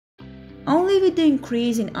Only with the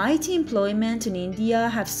increase in IT employment in India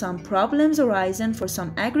have some problems arisen for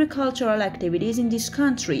some agricultural activities in this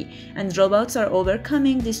country, and robots are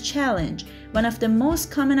overcoming this challenge. One of the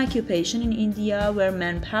most common occupations in India where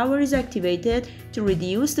manpower is activated to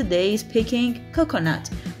reduce the day is picking coconut,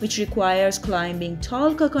 which requires climbing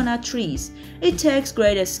tall coconut trees. It takes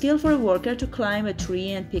great skill for a worker to climb a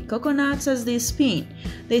tree and pick coconuts as they spin.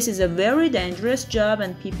 This is a very dangerous job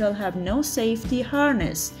and people have no safety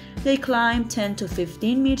harness. They climb 10 to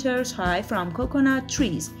 15 meters high from coconut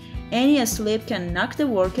trees. Any slip can knock the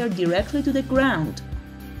worker directly to the ground.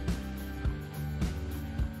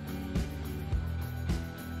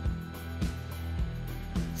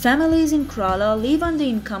 Families in Kerala live on the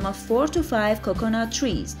income of 4 to 5 coconut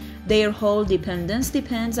trees. Their whole dependence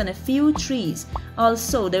depends on a few trees.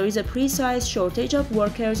 Also, there is a precise shortage of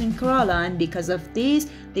workers in Kerala, and because of this,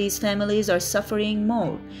 these families are suffering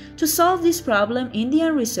more. To solve this problem,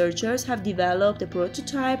 Indian researchers have developed a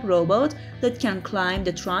prototype robot that can climb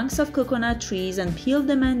the trunks of coconut trees and peel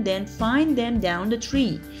them and then find them down the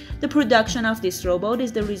tree. The production of this robot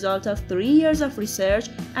is the result of 3 years of research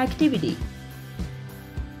activity.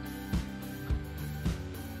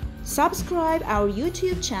 Subscribe our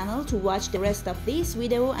YouTube channel to watch the rest of this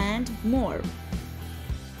video and more.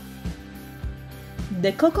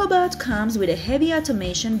 The CocoBot comes with a heavy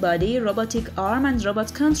automation body, robotic arm and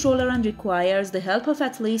robot controller and requires the help of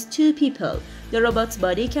at least 2 people. The robot's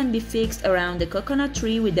body can be fixed around the coconut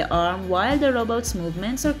tree with the arm, while the robot's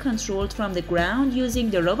movements are controlled from the ground using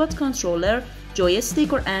the robot controller,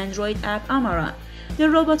 joystick or Android app amrica. The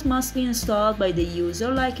robot must be installed by the user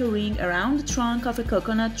like a ring around the trunk of a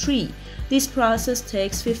coconut tree. This process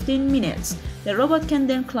takes 15 minutes. The robot can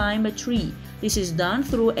then climb a tree. This is done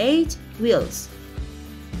through 8 wheels.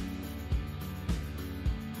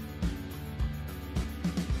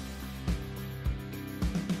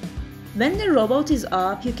 When the robot is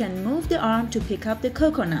up, you can move the arm to pick up the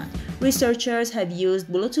coconut. Researchers have used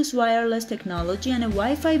Bluetooth wireless technology and a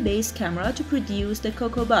Wi-Fi based camera to produce the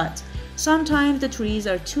CocoBot. Sometimes the trees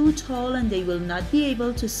are too tall and they will not be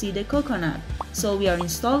able to see the coconut, so we are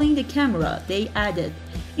installing the camera, they added.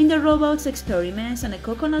 In the robot's experiments on a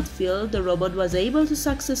coconut field, the robot was able to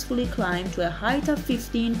successfully climb to a height of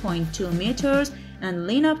 15.2 meters and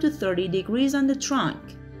lean up to 30 degrees on the trunk.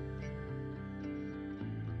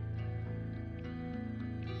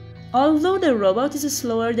 Although the robot is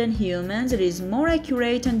slower than humans, it is more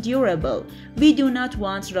accurate and durable. We do not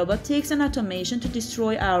want robotics and automation to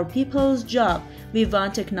destroy our people's job. We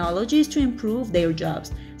want technologies to improve their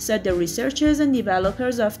jobs, said the researchers and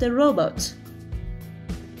developers of the robot.